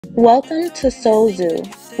Welcome to Seoul Zoo,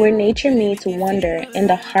 where nature meets wonder in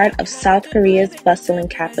the heart of South Korea's bustling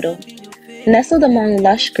capital. Nestled among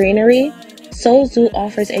lush greenery, Seoul Zoo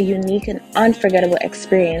offers a unique and unforgettable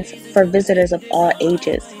experience for visitors of all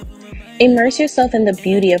ages. Immerse yourself in the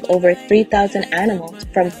beauty of over 3,000 animals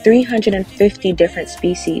from 350 different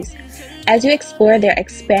species. As you explore their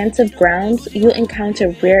expansive grounds, you'll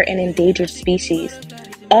encounter rare and endangered species,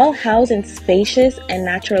 all housed in spacious and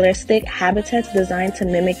naturalistic habitats designed to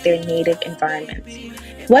mimic their native environments.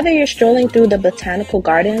 Whether you're strolling through the botanical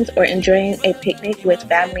gardens or enjoying a picnic with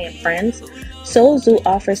family and friends, Seoul Zoo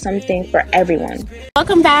offers something for everyone.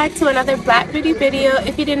 Welcome back to another Black Beauty video.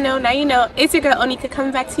 If you didn't know, now you know. It's your girl Onika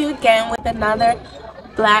coming back to you again with another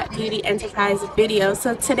Black Beauty Enterprise video.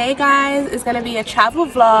 So today, guys, is going to be a travel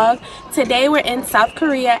vlog. Today we're in South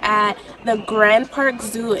Korea at the Grand Park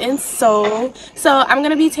Zoo in Seoul. So I'm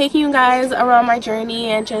going to be taking you guys around my journey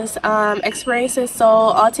and just experiencing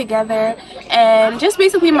Seoul all together, and just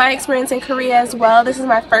basically my experience in Korea as well. This is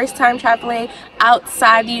my first time traveling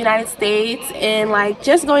outside the United States and like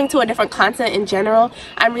just going to a different continent in general.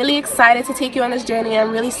 I'm really excited to take you on this journey.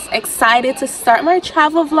 I'm really excited to start my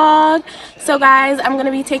travel vlog. So guys, I'm going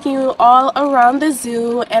to be taking you all around the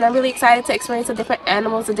zoo, and I'm really excited to experience the different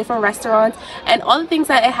animals, the different restaurants, and all the things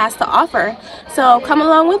that it has to offer. So come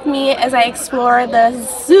along with me as I explore the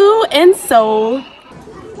zoo in Seoul.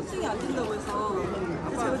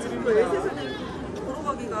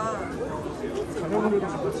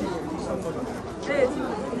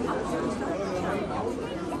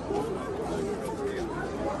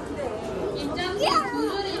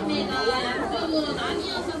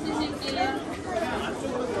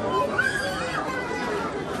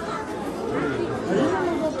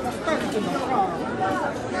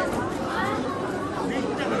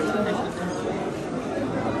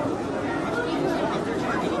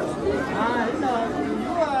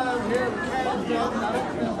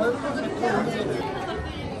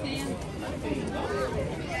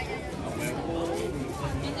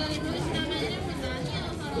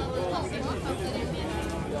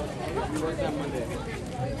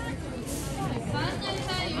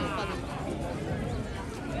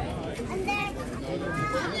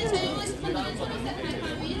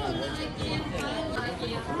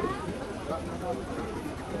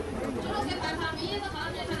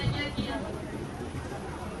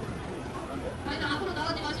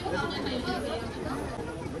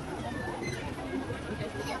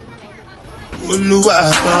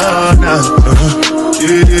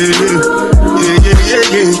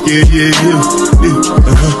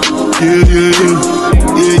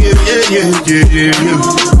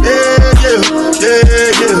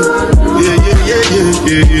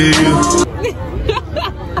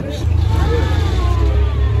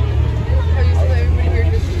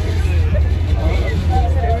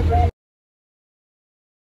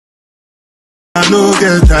 I no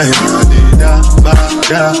get time,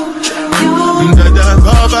 Dada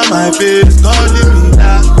cover my face, calling me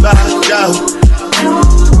back out.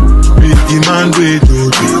 Pretty man, wait to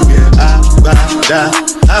be back.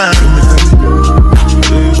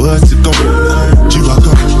 What's it coming? Chiwa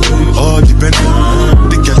coming, all depending.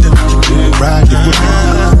 They get them, ride the foot.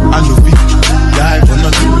 I know we die for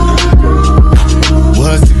nothing.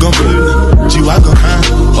 What's it coming? Chiwa coming,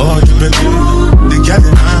 all depending. They get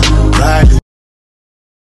them, ride the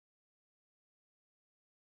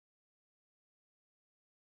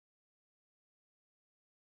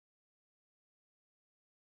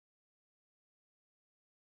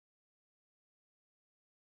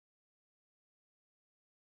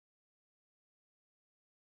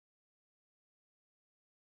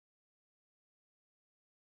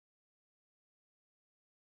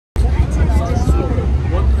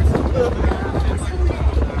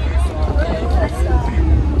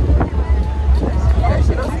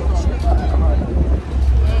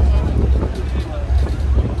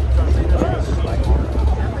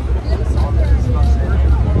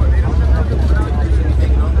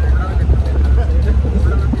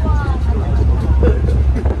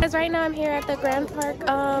I'm here at the Grand Park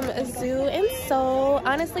Zoo in Seoul.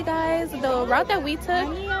 Honestly, guys, the route that we took,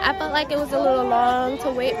 I felt like it was a little long to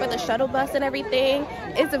wait for the shuttle bus and everything.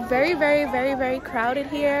 It's very crowded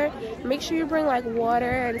here. Make sure you bring like water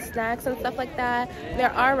and snacks and stuff like that.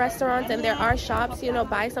 There are restaurants and there are shops, you know,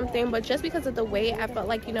 buy something, but just because of the wait, I felt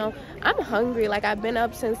like, you know, I'm hungry. Like, I've been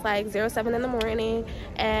up since like 07 in the morning,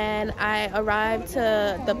 and I arrived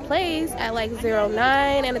to the place at like 09,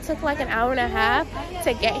 and it took like an hour and a half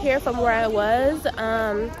to get here from where I was.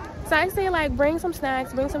 So I say like bring some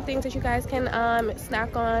snacks, bring some things that you guys can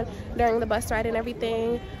snack on during the bus ride and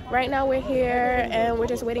everything. Right now we're here and we're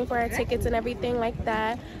just waiting for our tickets and everything like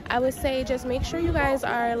that. I would say just make sure you guys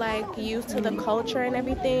are like used to the culture and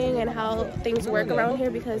everything and how things work around here,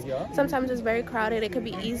 because sometimes it's very crowded. It could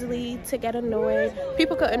be easily to get annoyed.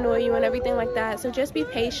 People could annoy you and everything like that. So just be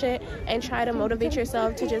patient and try to motivate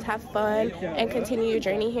yourself to just have fun and continue your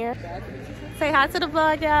journey here. Say hi to the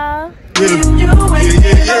vlog, y'all.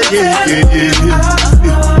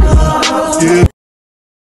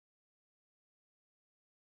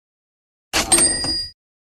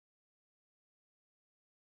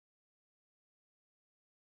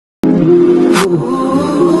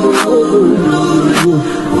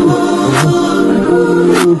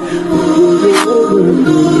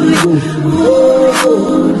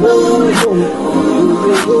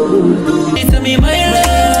 Tell me my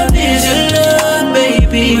love is your love,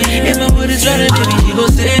 baby. If my wood is running, baby, she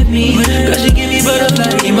gon' save me. Cause she give me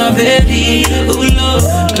butterfly in my belly. Oh Lord,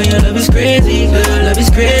 girl, your love is crazy, girl, your love is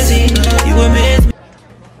crazy. You amaze me.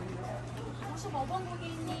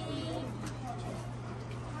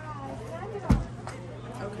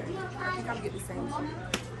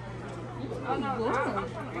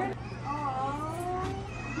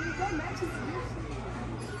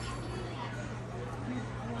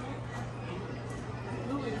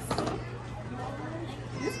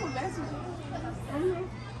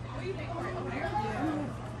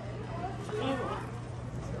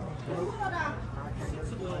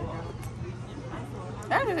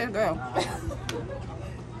 That is it, girl.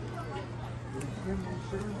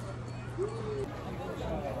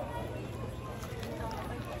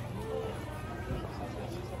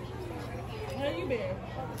 How you been?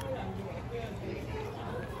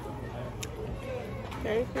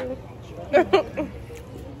 Thank you.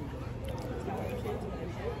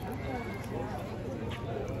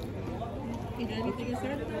 You got anything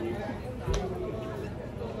inside of it?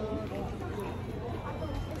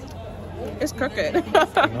 It's crooked.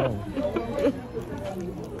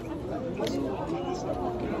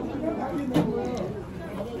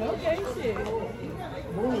 Okay, shit.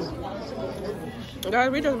 Guys,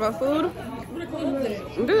 we just bought food.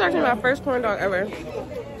 This is actually my first corn dog ever.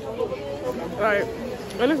 Like,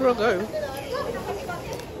 and it's real good.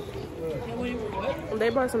 They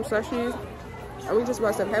bought some slushies, and we just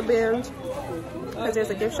bought some headbands, because there's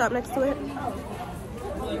a gift shop next to it.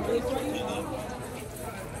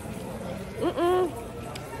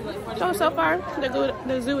 So far,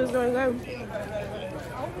 the zoo is going good.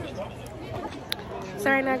 So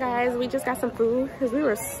right now, guys, we just got some food because we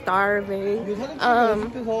were starving. We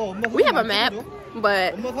have a map,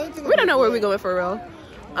 but we don't know where we're going for real.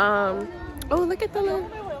 Oh, look at the little,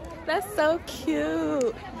 that's so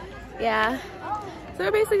cute. Yeah. So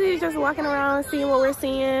we're basically just walking around, seeing what we're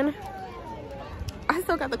seeing. I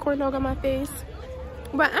still got the corn dog on my face,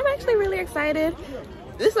 but I'm actually really excited.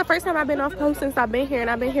 This is the first time I've been off post since I've been here, and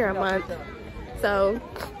I've been here a month. So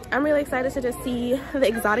I'm really excited to just see the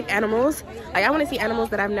exotic animals. Like, I want to see animals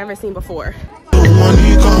that I've never seen before.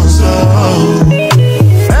 Anything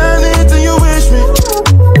you wish me.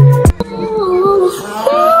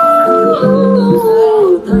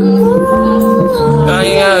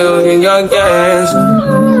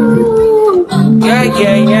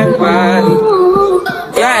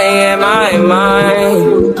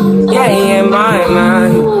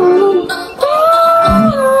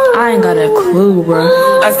 I ain't got a clue, bro.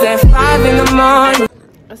 I said 5 in the morning.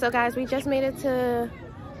 So guys, we just made it to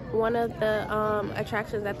one of the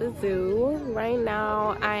attractions at the zoo. Right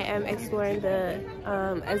now I am exploring the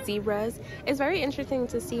zebras. It's very interesting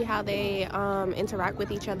to see how they interact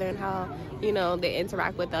with each other and how, you know, they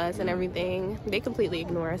interact with us and everything. They completely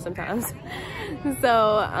ignore us sometimes.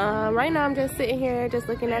 So right now I'm just sitting here just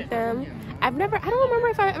looking at them. I don't remember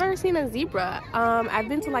if I've ever seen a zebra. I've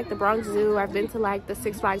been to like the Bronx Zoo, I've been to like the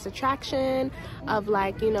Six Flags attraction of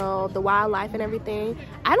like, you know, the wildlife and everything.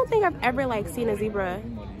 I don't think I've ever like seen a zebra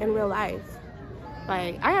in real life.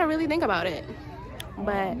 Like, I gotta really think about it.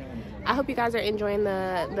 But I hope you guys are enjoying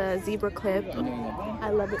the zebra clip. I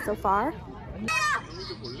love it so far.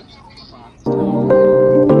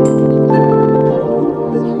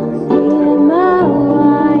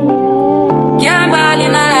 Can't ball in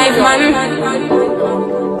a life, man.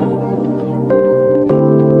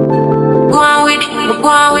 Go on with it, go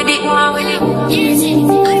on with it, go on with it.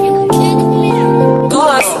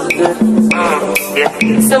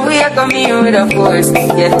 So we are coming here with a force,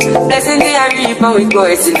 yeah. Blessing they are reap and we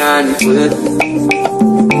coursing on foot.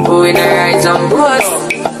 Oh, we not rise and boast.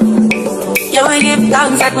 Yeah, we give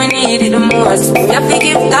thanks that we need it the most. We have to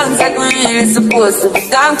give thanks that we really supposed to be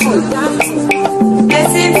thankful.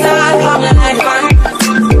 blessings all come like fun.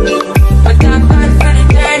 But I'm not for the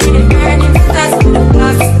journey, that's for the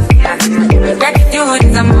plus. Gratitude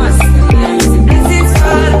is a must. Blessings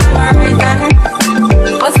all come right done.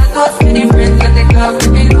 What's a toast to the friends that they come to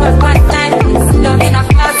me one time? Down in a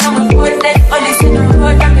class, I'm a poor dead. Only see the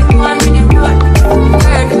road, I'm the one with the road.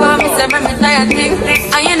 Heard for me, say me tired thing.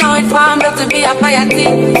 And you know it's warm, but to be a fire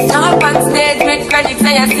thing. Now up on stage with credits,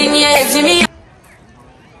 I sing, yeah, Jimmy.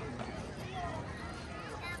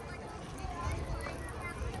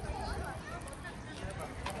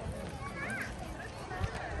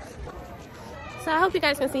 So I hope you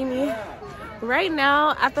guys can see me. Right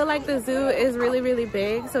now, I feel like the zoo is really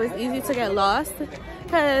big, so it's easy to get lost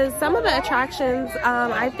because some of the attractions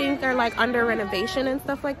I think are like under renovation and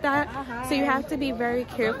stuff like that. So you have to be very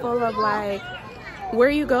careful of like where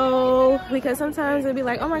you go, because sometimes it'll be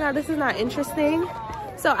like, oh my god, this is not interesting.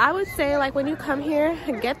 So I would say, like, when you come here,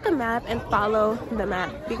 get the map and follow the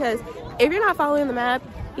map, because if you're not following the map,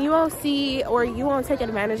 you won't see or you won't take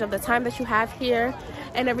advantage of the time that you have here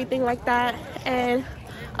and everything like that. And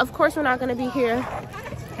of course, we're not going to be here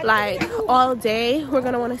like all day. We're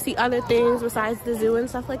going to want to see other things besides the zoo and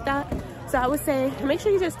stuff like that. So I would say make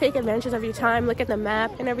sure you just take advantage of your time, look at the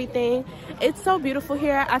map and everything. It's so beautiful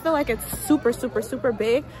here. I feel like it's super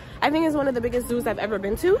big. I think it's one of the biggest zoos I've ever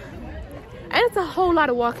been to, and it's a whole lot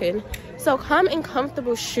of walking. So come in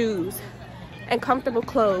comfortable shoes and comfortable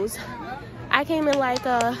clothes. I came in like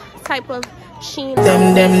a type of sheen.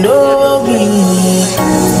 Them know me.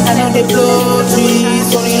 I know they blow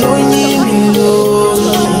trees, only know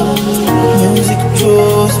me. Music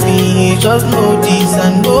chose me, just know this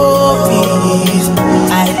and know peace.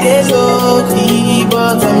 I get lonely,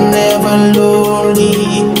 but I'm never lonely.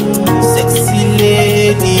 Sexy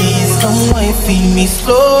ladies, come and feel me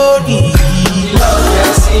slowly. Love me,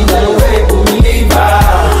 sing the way to live.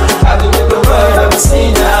 I do the word I'm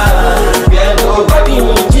saying. Yeah, nobody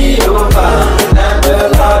will give over. Never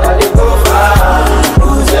Lord, I go far.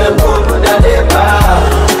 Who's the woman that they buy?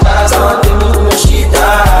 That's all they do, Shita.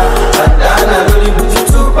 And then I really put you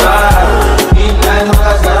to buy. Midnight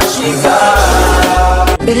was a Shika.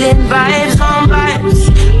 Feeling vibes on vibes.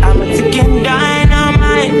 I'm a ticking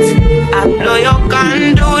dynamite. I blow your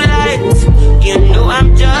candle lights. You know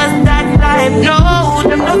I'm just that type. No,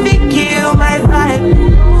 them no big kill my vibe.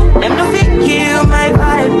 Them no big kill my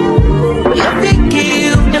vibe. No big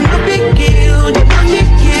kill, them no big kill. Them no big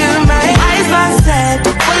kill my eyes are set.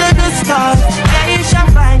 Follow the stars. Yeah, you shall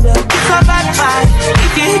find her. It's a bad fight.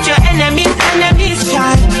 If you hit your enemies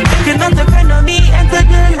shine. If you not depend on me, enter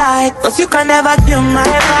the light. Cause you can never kill my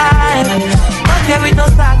vibe. But there is no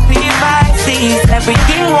sacrifices.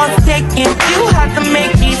 Everything was taken. You have to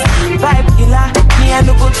make it. Vibe killer. Me I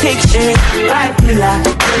no go take shit. Vibe killer.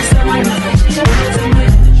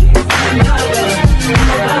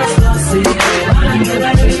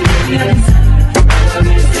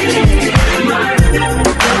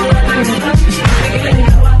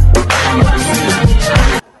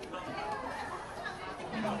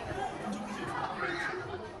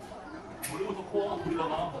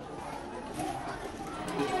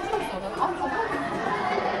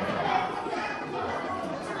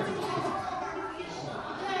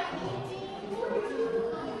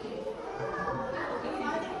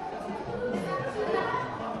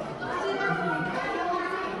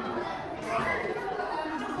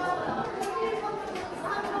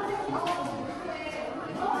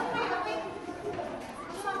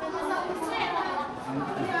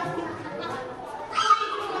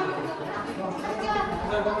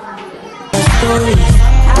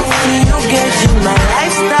 I see you getting my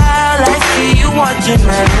lifestyle. I see you watching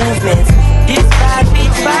my movements. This bad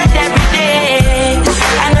beat bad every day.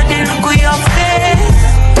 I know they look at your face.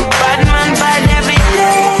 Bad man bad every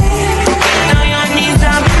day. Get on your knees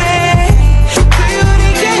and pray. Do you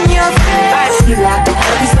regain your faith? I feel like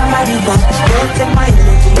every somebody that don't take my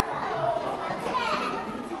energy.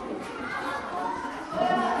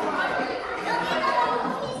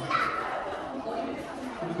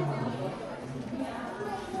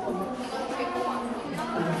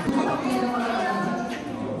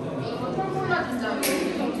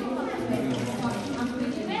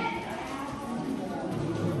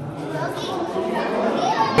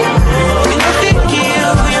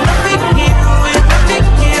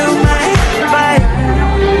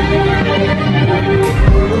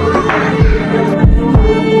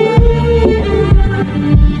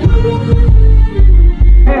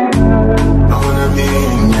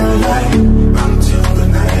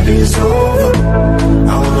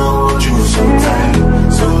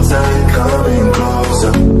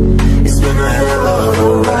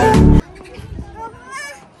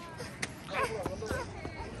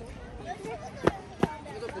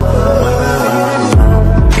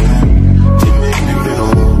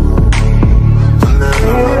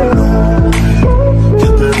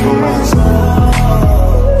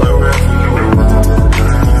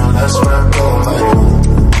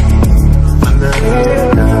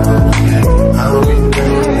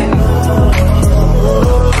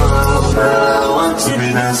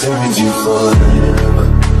 with you forever.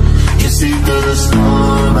 You see through the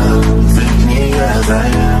storm, I'm thinking as I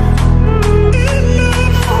am.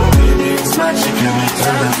 Baby, it's magic and we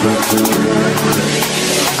turn it back to red.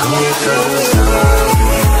 Come close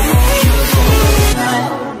now,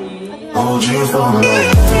 hold you for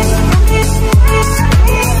life.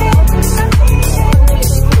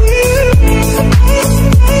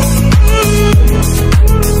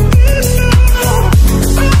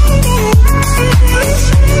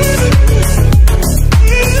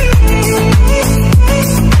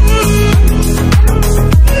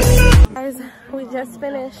 We just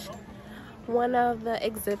finished one of the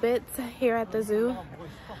exhibits here at the zoo.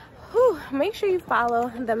 Whew, make sure you follow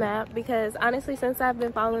the map, because honestly, since I've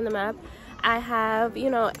been following the map, I have, you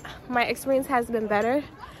know, my experience has been better.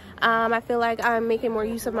 I feel like I'm making more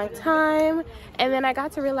use of my time, and then I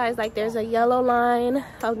got to realize like there's a yellow line,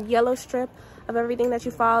 a yellow strip of everything that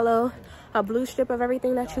you follow, a blue strip of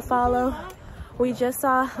everything that you follow. We just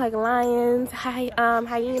saw like lions,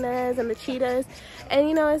 hyenas, and the cheetahs, and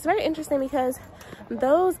you know, it's very interesting because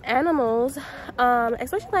those animals,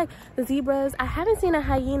 especially like the zebras, I haven't seen a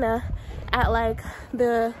hyena at like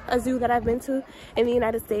a zoo that I've been to in the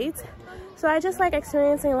United States. So I just like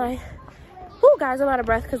experiencing like, whoo guys, I'm out of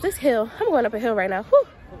breath because this hill, I'm going up a hill right now. Whoo.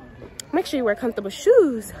 Make sure you wear comfortable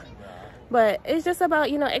shoes. But it's just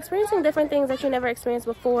about, you know, experiencing different things that you never experienced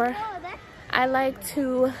before. I like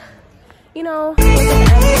to, you know,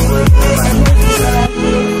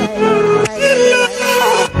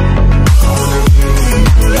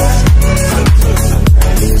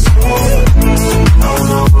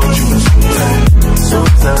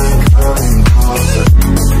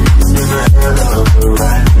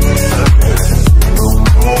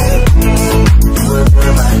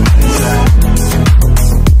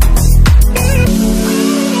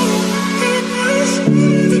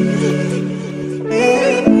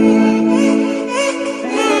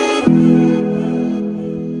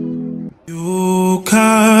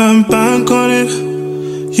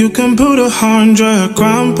 you can put 100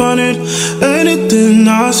 grand on it. Anything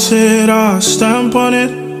I said, I stamp on it.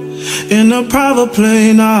 In a private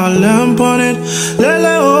plane, I lamp on it.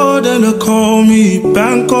 Lele oh, then they call me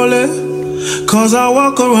Bankole. Cause I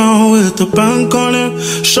walk around with the bank on him.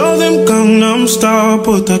 Show them Gangnam Style,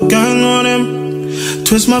 put the gang on him.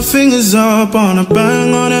 Twist my fingers up on a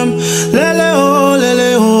bang on him. Lele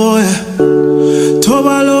oh, yeah.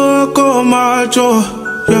 Tobalo ko macho.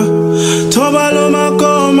 Yeah, Tobalo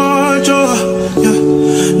mako macho.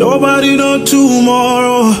 Yeah, nobody know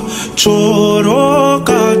tomorrow. Choro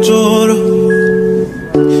ka choro.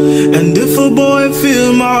 And if a boy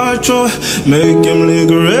feel macho, make him lick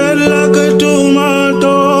red like a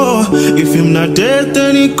tomato. If him not dead,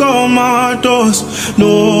 then he comatose.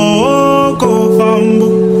 No go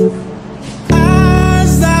fambo.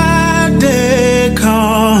 As that day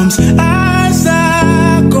comes, as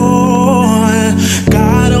I go,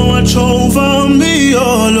 watch over me,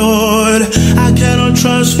 oh Lord. I cannot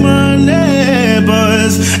trust my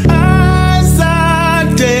neighbors. As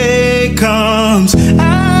that day comes,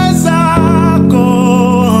 as I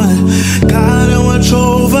go, God, watch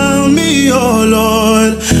over me, oh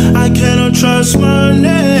Lord. I cannot trust my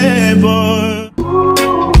neighbors.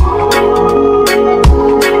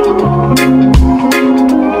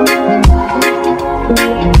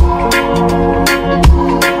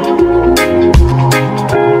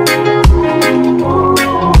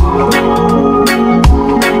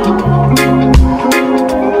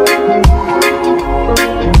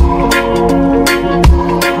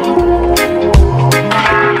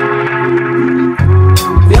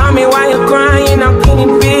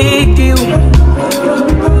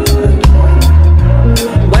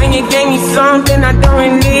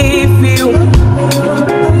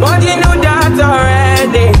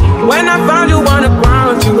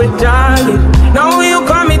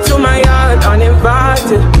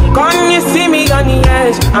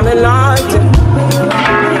 I'm enlightened.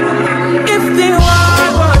 If the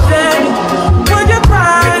world was ending, would you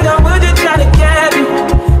cry or would you try to get me?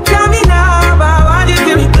 Tell me now about what you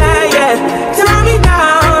do me play, yeah. Tell me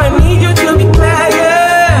now, I need you to be clear,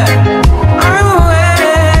 yeah. I will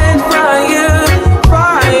wait for you,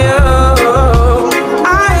 for you.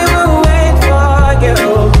 I will wait for you.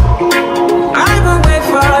 I will wait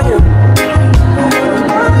for you.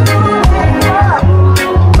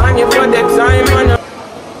 Man, you put the time on your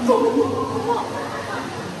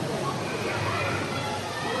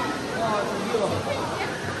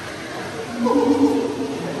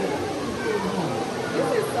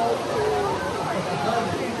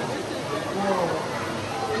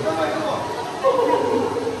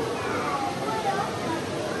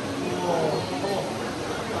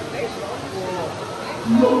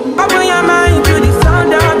Open your mind to the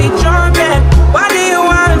sound of the trumpet. What do you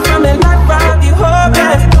want from the life of the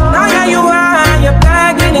hopeless? Now here you are, you're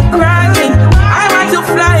begging and crying. I want to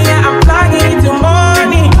fly, yeah, I'm flying to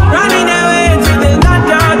morning. Running away to the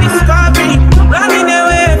land of discovery. Running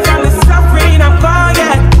away from the suffering I'm gone,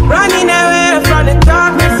 yeah. Running away from the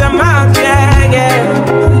darkness I'm out, yeah, yeah.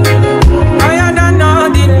 I don't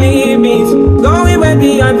know the limits. Going way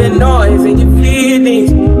beyond the noise and your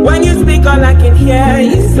feelings. When you speak, all I can hear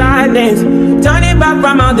is silence. Turning back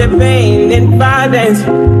from all the pain and violence.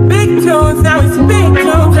 Big tunes, now it's big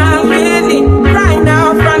tunes. I'm really right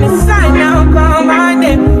now from the side now. Come on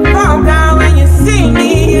and calm down when you see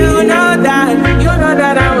me. You know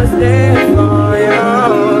that I was there for you.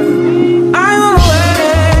 I will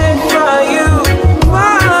wait for you,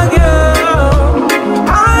 for you.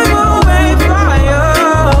 I will wait for you.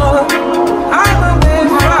 I will wait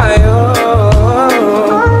for you.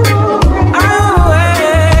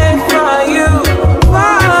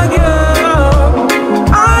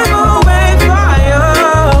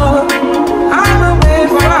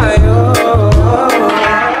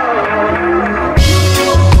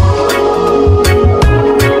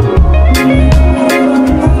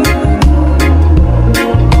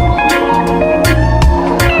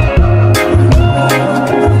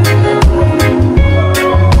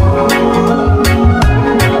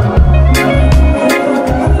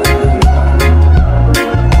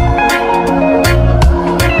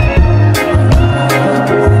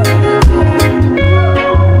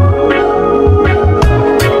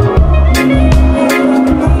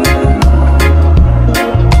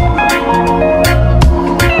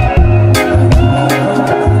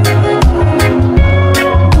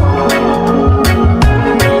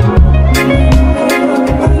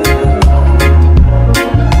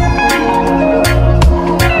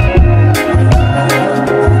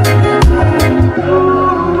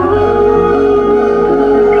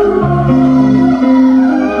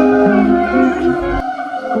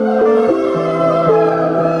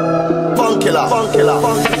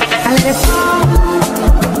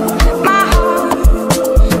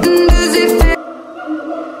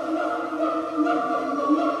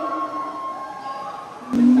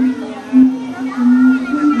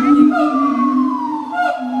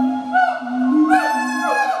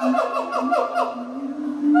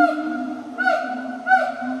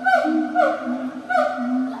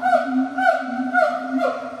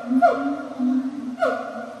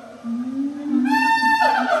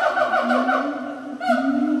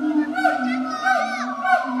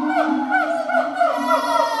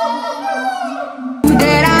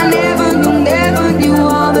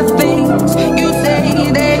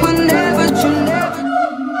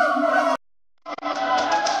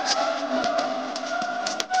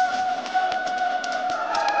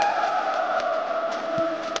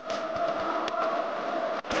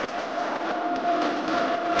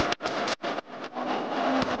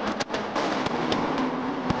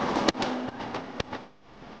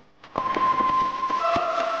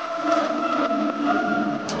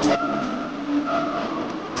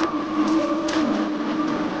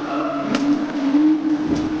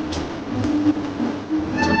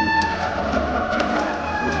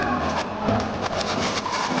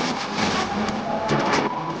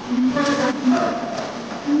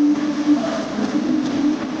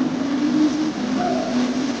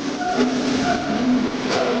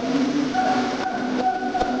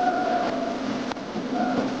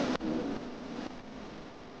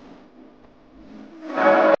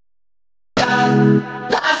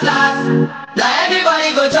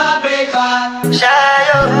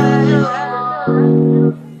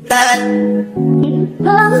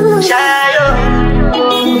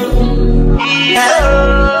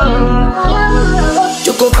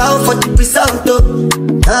 You go bow for the result,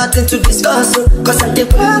 nothing to discuss, cause I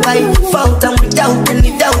did well by default and without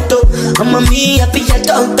any doubt, I'm a me happy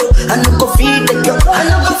adult, I no go feed the girl, I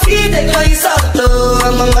no go feed the girl insult,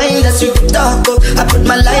 I'm a mind that's you talk, I put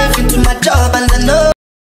my life into my job and I know.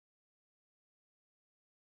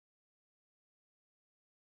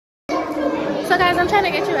 So guys, I'm trying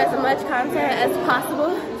to get you as much content as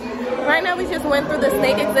possible. Right now we just went through the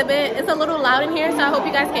snake exhibit. It's a little loud in here, so I hope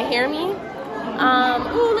you guys can hear me.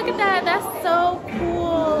 Ooh, look at that. That's so cool.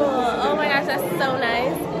 Oh my gosh, that's so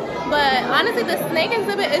nice. But honestly, the snake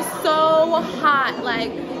exhibit is so hot.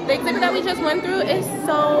 Like, the exhibit that we just went through is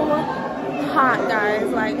so hot, guys.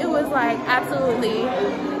 Like, it was like absolutely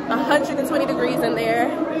 120 degrees in there.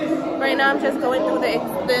 Right now I'm just going through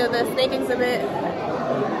the snake exhibit,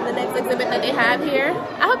 the next exhibit that they have here.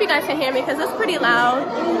 I hope you guys can hear me because it's pretty loud.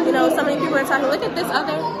 You know, so many people are talking. Look at this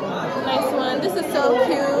other nice one. This is so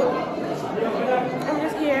cute. I'm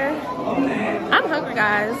I'm hungry,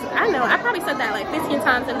 guys. I know, I probably said that like 15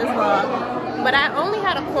 times in this vlog, but I only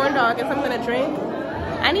had a corn dog and something to drink.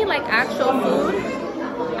 I need like actual food.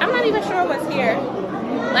 I'm not even sure what's here.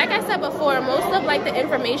 Like I said before, most of like the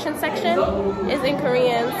information section is in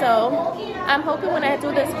Korean, so I'm hoping when I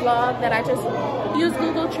do this vlog that I just use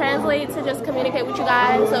Google Translate to just communicate with you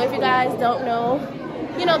guys. So if you guys don't know,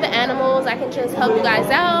 you know, the animals, I can just help you guys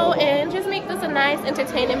out and just make this a nice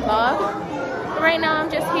entertaining vlog. But right now I'm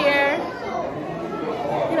just here,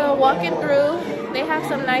 you know, walking through. They have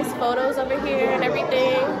some nice photos over here and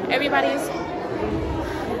everything. Everybody's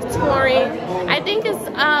touring. I think it's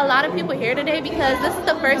a lot of people here today because this is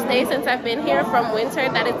the first day since I've been here from winter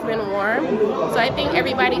that it's been warm. So I think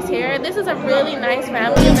everybody's here. This is a really nice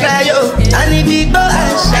family.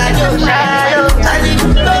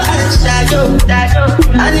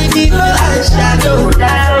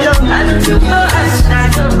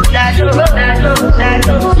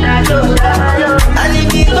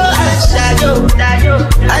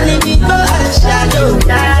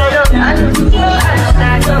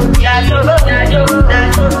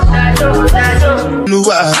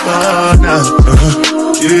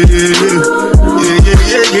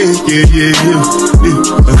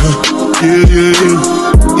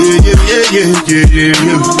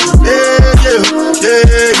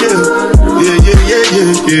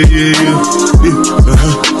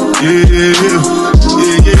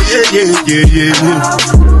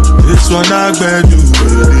 This one I bet you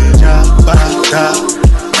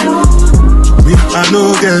me, I no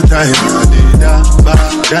get time.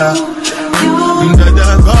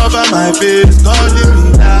 Cover my face, calling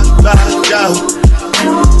me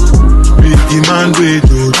Biggie man, wait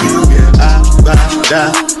to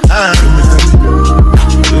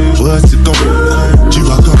what's it going?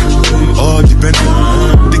 G-Wagon, all depending.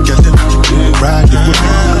 They get them, ride the whip.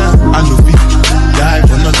 I know we die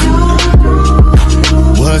for nothing.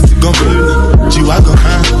 What's it going? G-Wagon,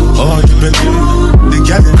 all depending. They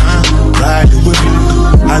get them, ride the whip.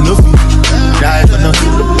 I know we die for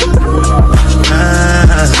nothing.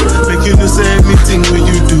 Make you do say anything when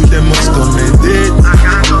you do, they must commendate.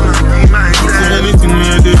 So anything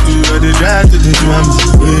when they do, I they try to do I'm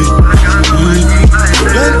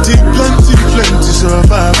plenty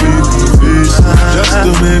survive with face. Just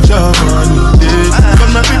to make your money day. But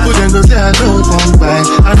my people then go say I don't want buy,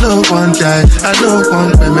 I don't want die, I don't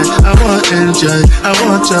want payment, I want enjoy, I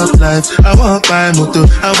want job life, I want buy motor,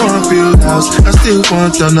 I want build house, I still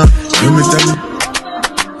want to know. Let me tell you.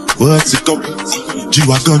 What's it called?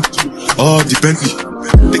 G-Wagon, all the Bentley.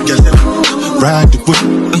 They get them, ride the whip.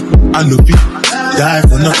 I know we die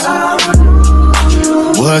for nothing.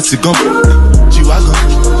 What's it called? G-Wagon,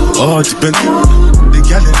 all the Bentley. They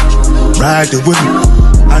get them, ride the whip.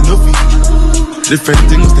 I know we different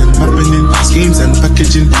things that happening, schemes and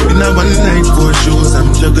packaging. In a one night for shows,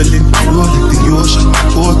 I'm juggling. Roll like the ocean,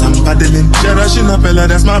 port I'm paddling. Sharashina Bella,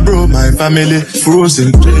 that's my bro, my family.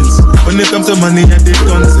 Frozen traits. When it comes to money, I did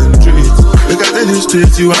concentrate. Look at the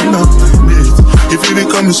straight, you are not my mate. If you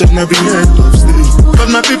become a chef, now be head of state.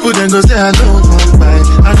 But my people then go say I don't want buy,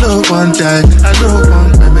 I don't want die, I don't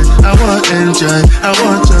want payment, I want enjoy, I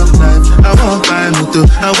want job life, I want buy motor,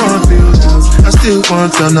 I want build house, I still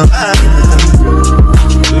want to know.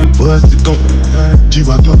 What's it going?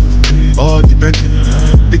 G-Wagon, all the Bentley.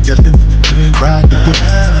 They get them, ride the whip.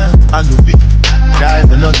 I know we die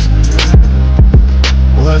for nothing.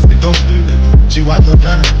 What's it going? G-Wagon,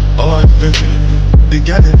 all the Bentley. They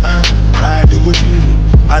get them, ride the whip.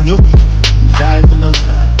 I know we die for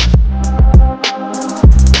nothing.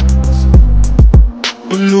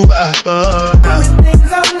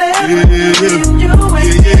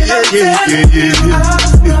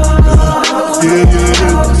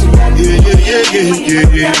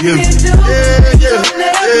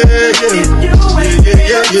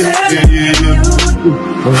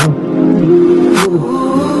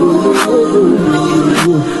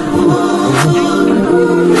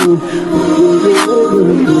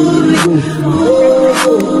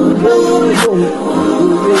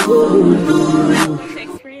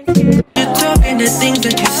 The things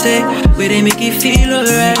that you say, where they make you feel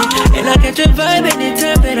alright. And I catch a vibe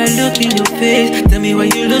anytime that I look in your face. Tell me why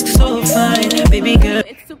you look so fine, baby girl.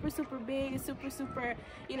 It's super big, it's super,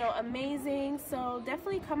 you know, amazing. So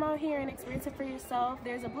definitely come out here and experience it for yourself.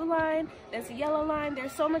 There's a blue line, there's a yellow line,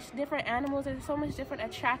 there's so much different animals, there's so much different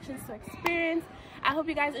attractions to experience. I hope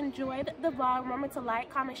you guys enjoyed the vlog. Remember to like,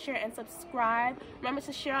 comment, share, and subscribe. Remember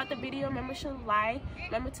to share out the video. Remember to like.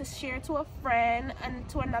 Remember to share to a friend and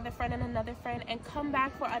to another friend and another friend. And come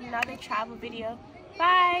back for another travel video.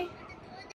 Bye!